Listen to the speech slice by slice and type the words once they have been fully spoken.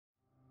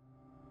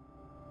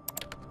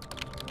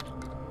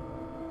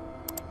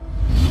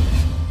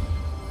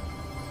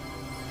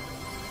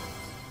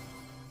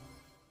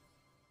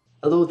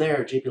Hello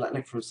there, JP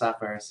Letnick from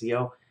Sapphire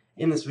SEO.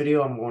 In this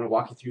video, I'm going to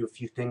walk you through a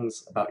few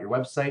things about your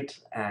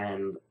website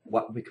and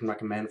what we can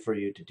recommend for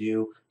you to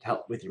do to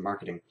help with your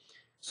marketing.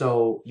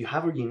 So you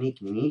have a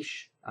unique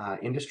niche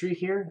industry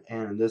here,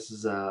 and this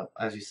is,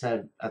 as you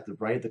said, at the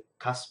right at the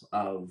cusp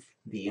of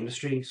the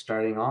industry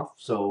starting off.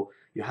 So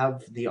you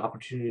have the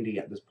opportunity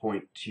at this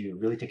point to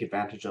really take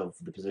advantage of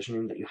the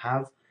positioning that you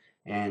have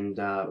and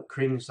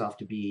creating yourself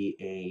to be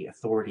a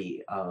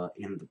authority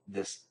in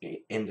this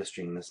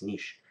industry, in this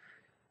niche.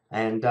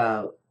 And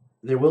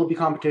there will be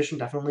competition,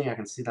 definitely. I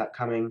can see that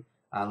coming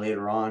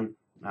later on.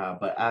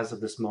 But as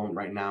of this moment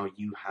right now,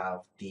 you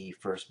have the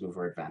first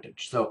mover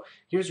advantage. So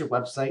here's your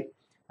website.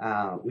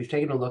 We've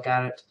taken a look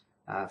at it.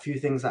 A few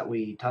things that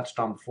we touched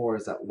on before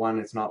is that one,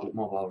 it's not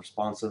mobile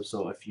responsive.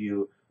 So if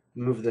you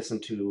move this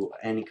into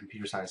any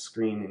computer-sized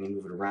screen and you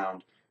move it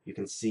around, you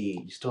can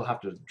see you still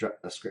have to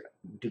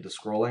do the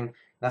scrolling.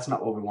 That's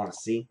not what we want to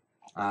see.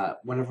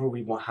 Whenever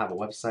we want to have a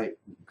website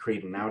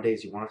created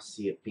nowadays, you want to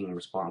see it being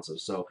responsive.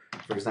 So,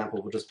 for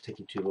example, we'll just take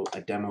you to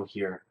a demo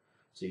here,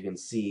 so you can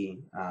see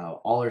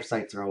all our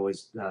sites are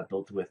always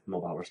built with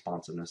mobile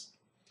responsiveness.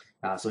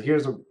 So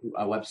here's a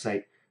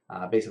website.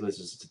 Basically, this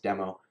is just a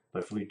demo.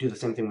 But if we do the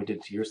same thing we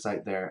did to your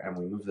site there, and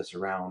we move this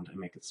around and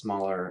make it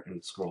smaller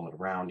and scroll it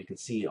around, you can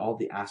see all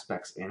the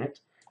aspects in it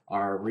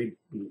are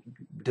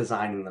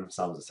redesigning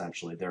themselves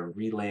essentially. They're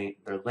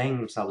laying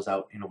themselves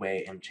out in a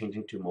way and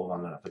changing to mobile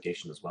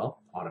notification as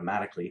well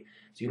automatically.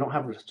 So you don't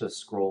have to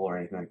scroll or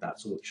anything like that.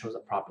 So it shows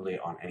up properly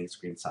on any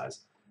screen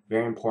size.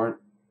 Very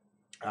important.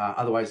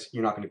 Otherwise,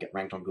 you're not going to get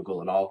ranked on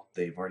Google at all.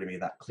 They've already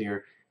made that clear.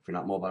 If you're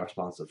not mobile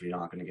responsive, you're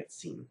not going to get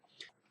seen.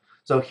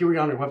 So here we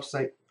are on your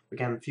website.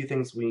 Again, a few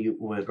things we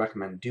would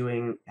recommend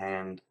doing,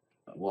 and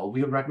well,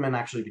 we would recommend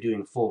actually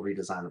doing a full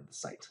redesign of the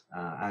site.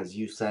 As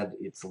you said,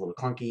 it's a little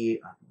clunky,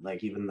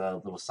 like even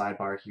the little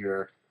sidebar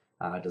here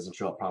doesn't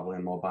show up properly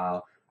in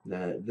mobile.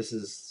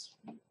 This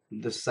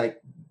site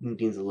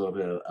needs a little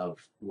bit of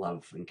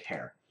love and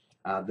care.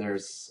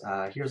 Here's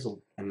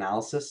an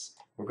analysis.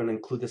 We're going to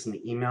include this in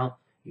the email.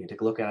 You can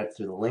take a look at it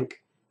through the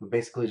link. It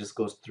basically just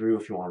goes through,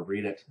 if you want to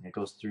read it, it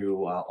goes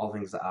through all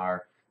things that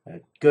are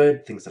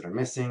good, things that are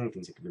missing,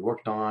 things that can be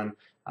worked on.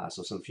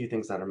 So some few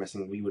things that are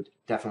missing, we would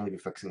definitely be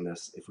fixing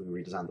this if we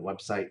redesign the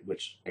website,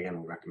 which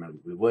again we recommend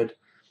we would.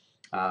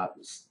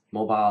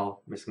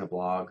 Mobile, missing a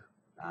blog,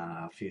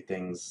 a few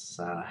things,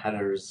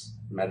 headers,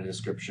 meta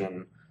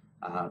description,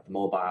 the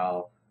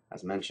mobile,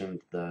 as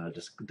mentioned, the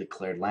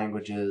declared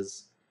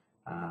languages,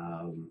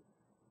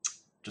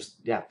 just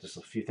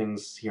a few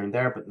things here and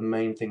there, but the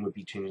main thing would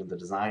be changing the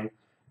design.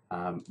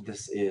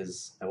 This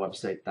is a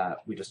website that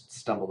we just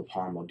stumbled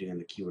upon while doing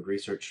the keyword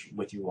research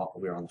with you while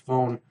we were on the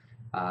phone,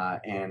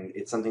 and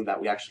it's something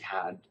that we actually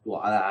had,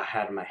 well, I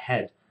had in my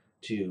head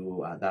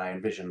that I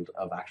envisioned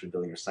of actually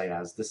building your site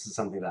as. This is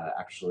something that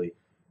actually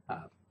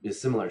is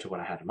similar to what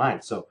I had in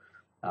mind. So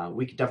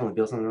we could definitely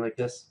build something like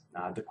this.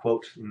 The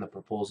quote in the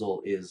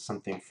proposal is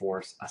something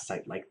for a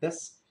site like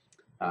this.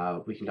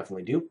 We can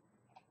definitely do.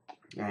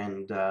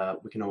 And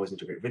we can always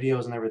integrate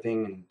videos and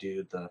everything and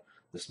do the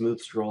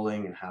smooth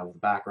scrolling and have the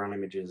background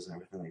images and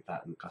everything like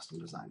that in custom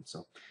design.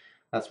 So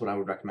that's what I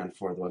would recommend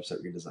for the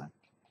website redesign.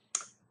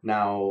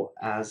 Now,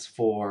 as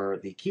for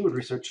the keyword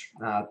research,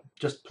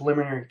 just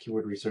preliminary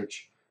keyword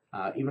research,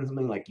 even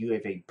something like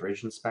UAV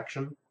bridge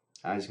inspection.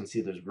 As you can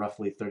see, there's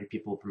roughly 30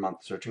 people per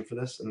month searching for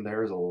this, and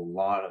there's a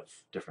lot of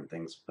different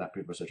things that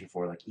people are searching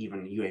for, like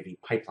even UAV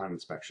pipeline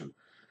inspection.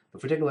 But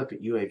if we take a look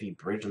at UAV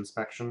bridge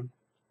inspection,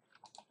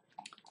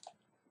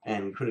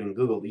 and put it in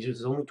Google,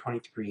 there's only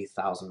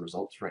 23,000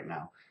 results right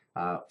now.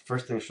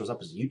 First thing that shows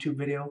up is a YouTube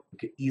video. We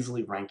could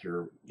easily rank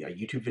your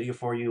YouTube video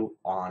for you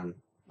on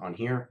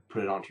here,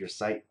 put it onto your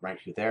site,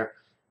 rank you there.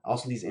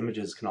 Also, these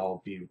images can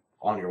all be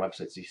on your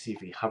website, so you see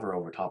if you hover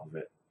over top of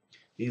it.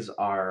 These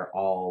are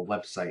all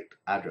website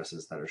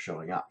addresses that are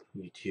showing up.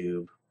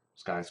 YouTube,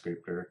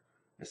 Skyscraper,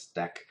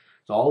 Estek.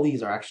 So all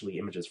these are actually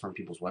images from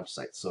people's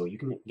websites, so you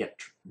can get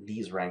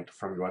these ranked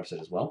from your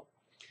website as well.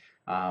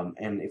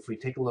 And if we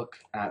take a look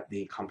at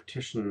the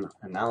competition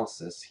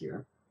analysis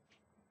here,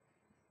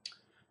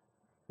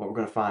 what we're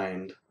going to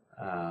find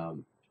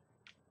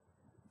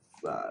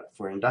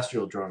for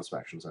industrial drone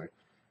inspection, sorry.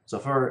 So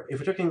if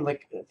we're taking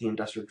like the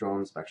industrial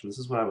drone inspection, this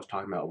is what I was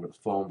talking about over the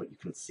phone, but you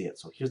can see it.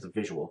 So here's the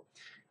visual.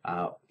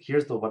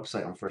 Here's the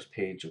website on first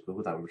page of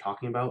Google that we were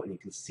talking about, and you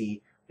can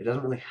see it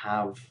doesn't really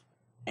have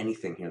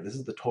anything here. This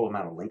is the total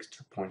amount of links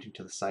pointing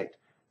to the site.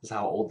 This is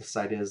how old the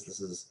site is. This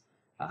is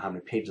how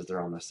many pages there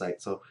are on the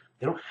site. So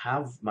they don't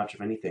have much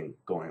of anything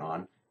going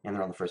on, and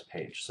they're on the first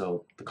page.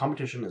 So the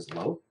competition is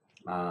low,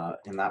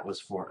 and that was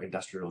for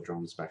industrial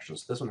drone inspection.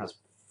 So this one has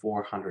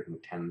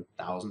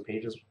 410,000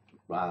 pages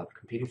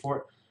competing for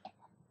it.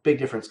 Big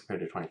difference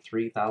compared to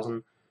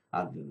 23,000.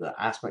 The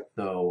aspect,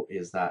 though,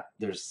 is that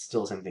there's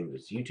still the same thing.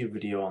 There's YouTube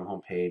video on the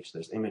homepage,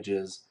 there's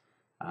images,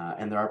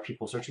 and there are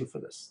people searching for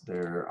this.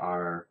 There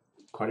are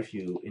quite a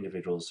few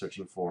individuals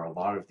searching for a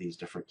lot of these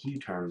different key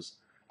terms,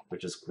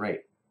 which is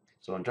great.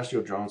 So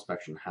industrial drone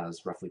inspection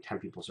has roughly 10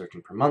 people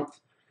searching per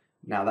month,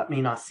 Now that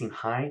may not seem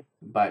high,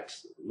 but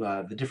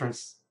the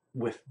difference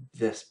with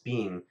this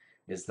being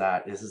is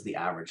that this is the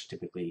average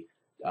typically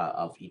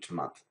of each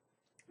month.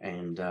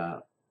 And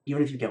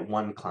even if you get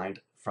one client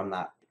from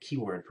that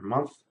keyword per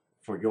month,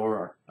 for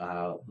your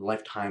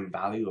lifetime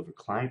value of a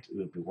client, it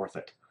would be worth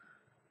it.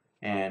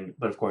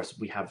 But of course,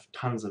 we have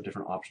tons of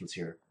different options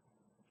here.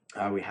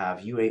 We have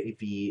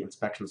UAV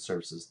inspection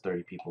services,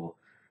 30 people.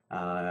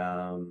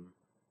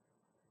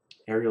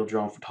 Aerial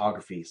drone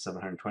photography,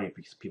 720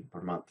 people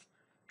per month.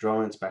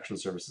 Drone inspection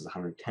services,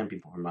 110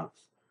 people per month.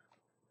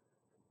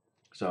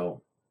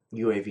 So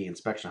UAV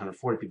inspection,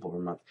 140 people per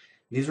month.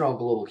 These are all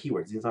global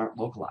keywords. These aren't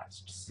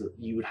localized. So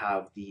you would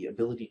have the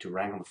ability to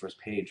rank on the first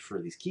page for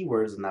these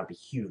keywords, and that'd be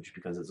huge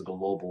because it's a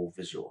global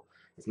visual.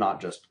 It's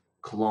not just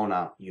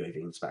Kelowna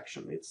UAV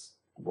inspection. It's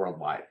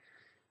worldwide.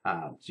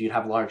 So you'd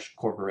have large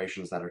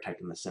corporations that are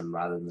typing this in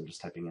rather than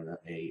just typing in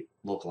a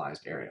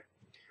localized area.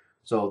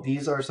 So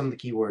these are some of the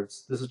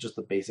keywords. This is just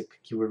the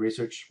basic keyword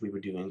research. We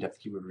would do in-depth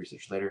keyword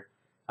research later.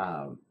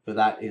 But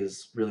that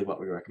is really what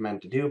we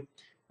recommend to do.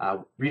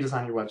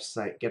 Redesign your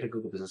website, get a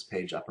Google business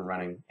page up and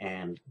running,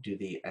 and do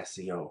the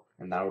SEO,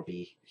 and that will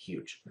be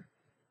huge.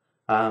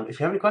 If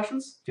you have any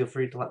questions, feel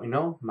free to let me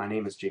know. My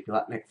name is JP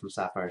Letnick from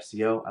Sapphire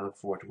SEO. I look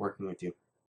forward to working with you.